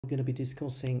We're going to be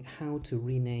discussing how to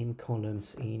rename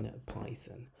columns in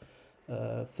Python.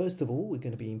 First of all, we're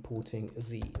going to be importing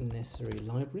the necessary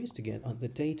libraries to get the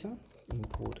data.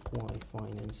 Import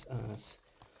yfinance as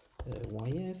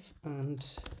yf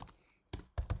and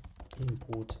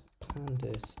import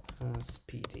pandas as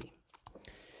pd.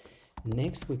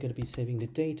 Next, we're going to be saving the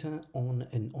data on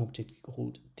an object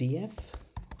called df.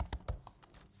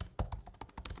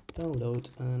 Download,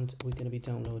 and we're going to be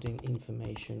downloading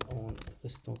information on the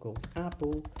stock of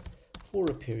Apple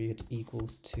for a period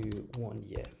equals to 1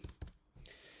 year.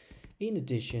 In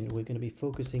addition, we're going to be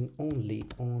focusing only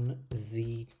on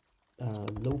the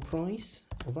low price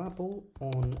of Apple,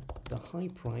 on the high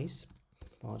price,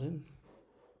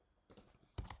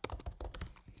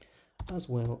 as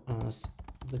well as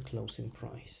the closing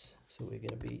price. So we're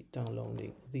going to be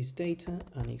downloading this data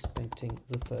and expecting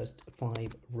the first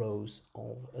 5 rows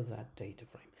of that data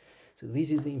frame. So this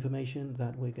is the information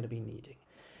that we're going to be needing.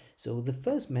 So the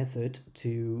first method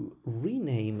to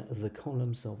rename the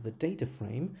columns of the data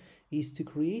frame is to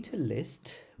create a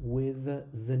list with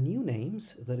the new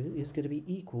names that is going to be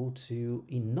equal to,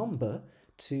 in number,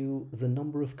 to the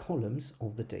number of columns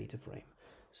of the data frame.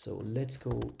 So let's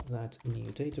call that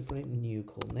new data frame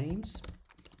NewCallNames.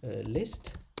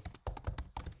 List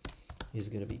is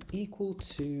going to be equal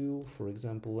to, for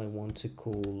example, I want to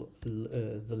call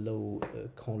the low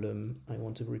column, I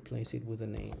want to replace it with a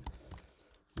name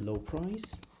low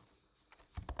price,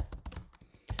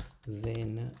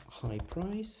 then high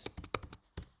price,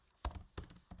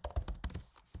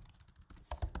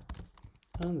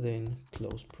 and then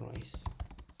close price.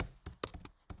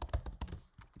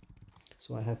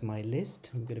 So I have my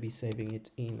list. I'm going to be saving it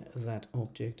in that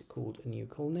object called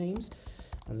NewCallNames,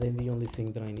 and then the only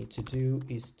thing that I need to do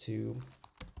is to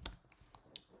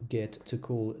get to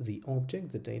call the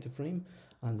object, the data frame,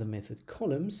 and the method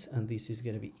columns, and this is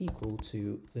going to be equal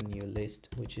to the new list,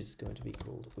 which is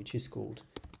called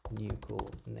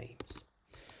NewCallNames.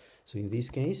 So in this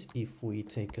case, if we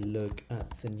take a look at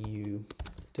the new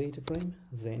data frame,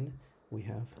 then we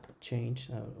have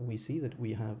changed, we see that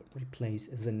we have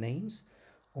replaced the names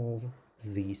of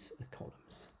these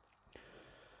columns.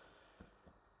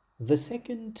 The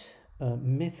second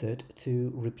method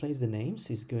to replace the names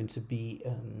is going to be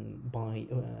by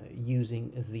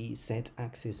using the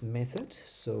SetAxis method.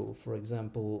 So for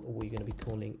example, we're going to be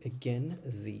calling again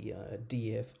the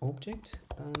df object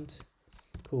and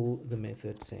call the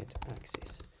method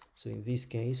SetAxis. So in this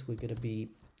case, we're going to be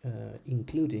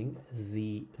including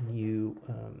the new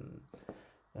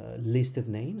list of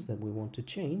names that we want to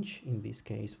change. In this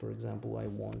case, for example, I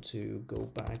want to go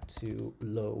back to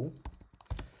low,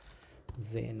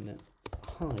 then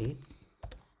high,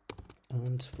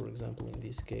 and for example, in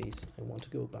this case, I want to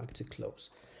go back to close.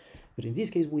 But in this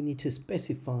case, we need to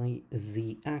specify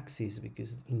the axis,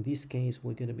 because in this case,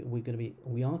 we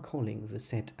are calling the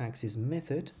SetAxis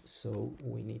method. So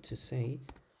we need to say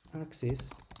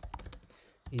axis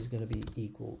is going to be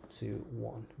equal to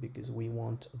 1, because we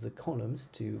want the columns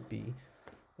to be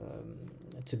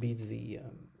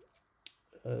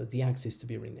the axis to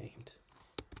be renamed.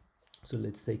 So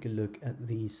let's take a look at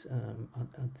these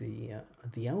at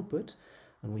the output,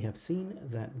 and we have seen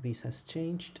that this has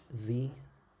changed the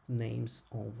names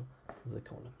of the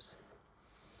columns.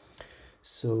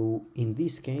 So in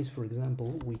this case, for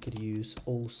example, we could use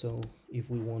also, if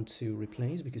we want to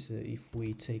replace, because if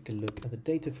we take a look at the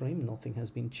data frame, nothing has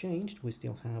been changed. We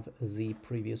still have the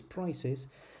previous prices.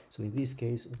 So in this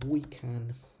case, we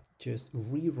can just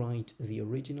rewrite the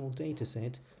original data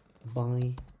set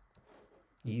by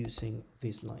using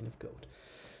this line of code.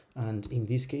 And in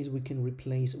this case, we can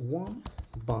replace 1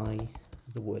 by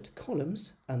the word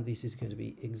columns, and this is going to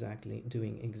be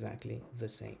doing exactly the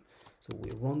same. So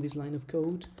we run this line of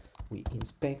code, we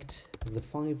inspect the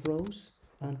 5 rows,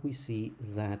 and we see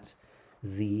that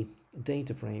the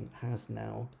data frame has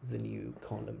now the new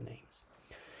column names.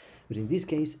 But in this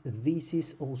case, this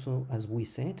is also, as we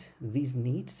said, this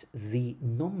needs the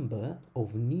number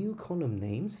of new column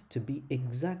names to be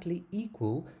exactly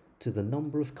equal to the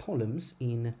number of columns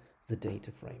in the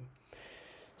data frame.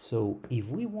 So if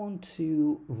we want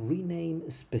to rename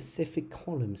specific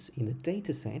columns in a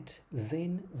data set,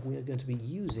 then we are going to be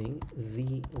using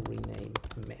the rename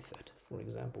method. For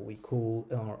example, we call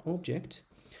our object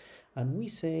and we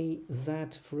say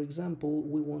that, for example,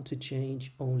 we want to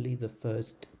change only the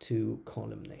first 2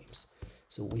 column names.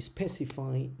 So we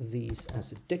specify these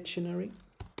as a dictionary.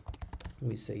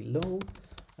 We say low.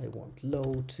 I want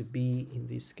low to be, in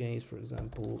this case, for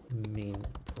example, min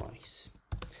price.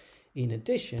 In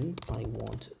addition, I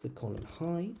want the column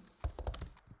high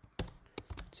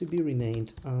to be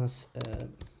renamed as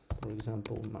for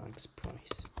example, max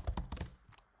price.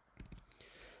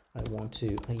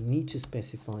 I need to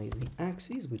specify the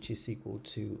axis, which is equal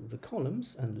to the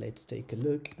columns, and let's take a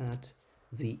look at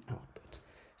the output.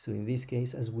 So in this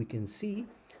case, as we can see,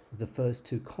 the first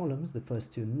two columns, the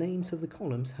first two names of the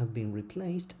columns have been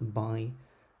replaced by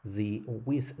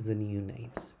with the new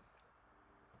names.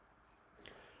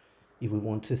 If we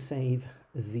want to save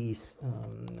these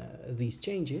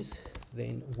changes,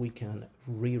 then we can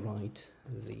rewrite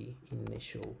the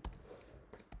initial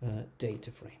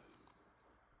data frame.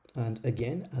 And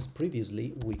again, as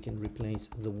previously, we can replace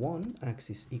the one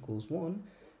axis equals 1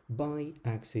 by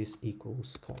axis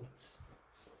equals columns.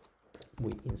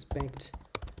 We inspect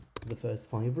the first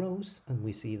 5 rows and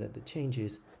we see that the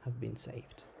changes have been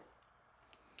saved.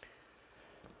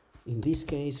 In this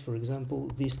case, for example,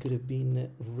 this could have been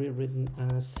rewritten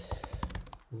as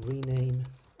rename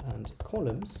and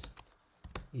columns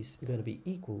is going to be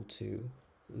equal to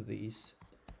this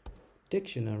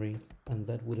dictionary, and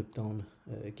that would have done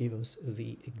give us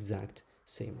the exact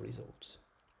same results.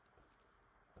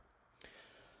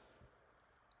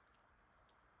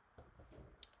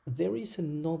 There is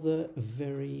another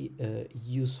very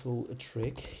useful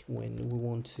trick when we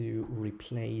want to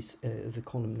replace the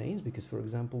column names, because for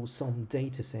example some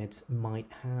data sets might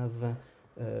have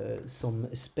some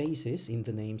spaces in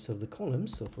the names of the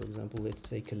columns. So for example, let's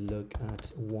take a look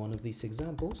at one of these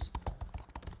examples.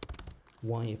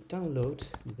 YF download,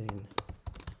 then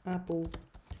Apple,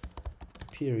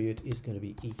 period is going to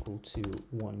be equal to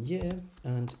 1 year,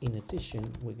 and in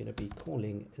addition we're going to be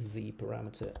calling the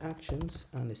parameter actions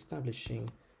and establishing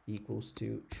equals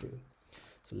to true.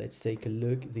 So let's take a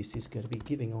look. This is going to be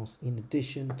giving us, in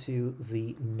addition to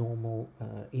the normal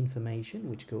information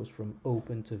which goes from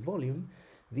open to volume,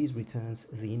 this returns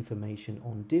the information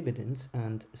on dividends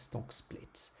and stock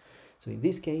splits. So in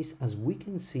this case, as we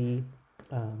can see,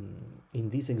 in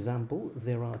this example,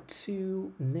 there are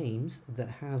two names that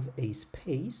have a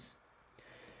space,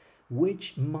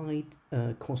 which might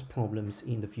cause problems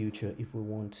in the future if we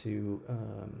want to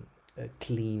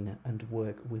clean and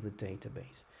work with a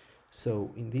database.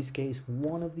 So in this case,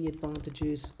 one of the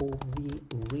advantages of the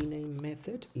rename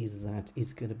method is that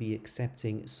it's going to be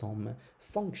accepting some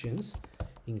functions,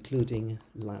 including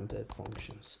lambda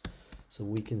functions. So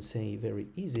we can say very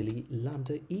easily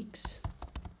lambda x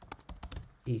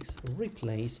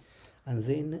replace, and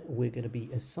then we're going to be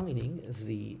assigning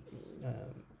the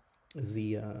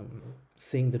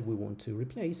thing that we want to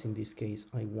replace. In this case,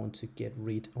 I want to get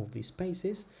rid of the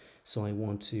spaces, so I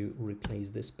want to replace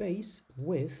the space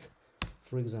with,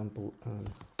 for example, an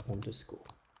underscore.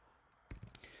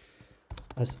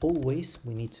 As always,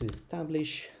 we need to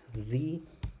establish the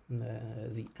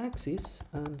axis,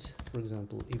 and for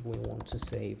example, if we want to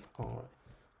save our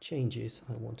changes,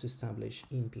 I want to establish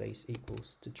in place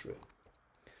equals to true.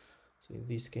 So in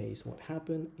this case, what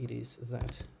happened, it is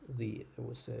that there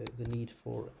was the need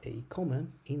for a comma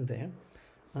in there,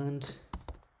 and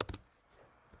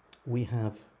we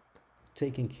have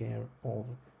taken care of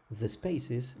the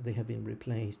spaces. They have been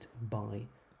replaced by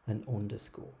an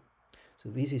underscore. So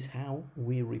this is how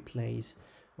we replace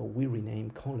or we rename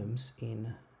columns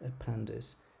in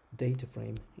pandas data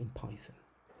frame in Python.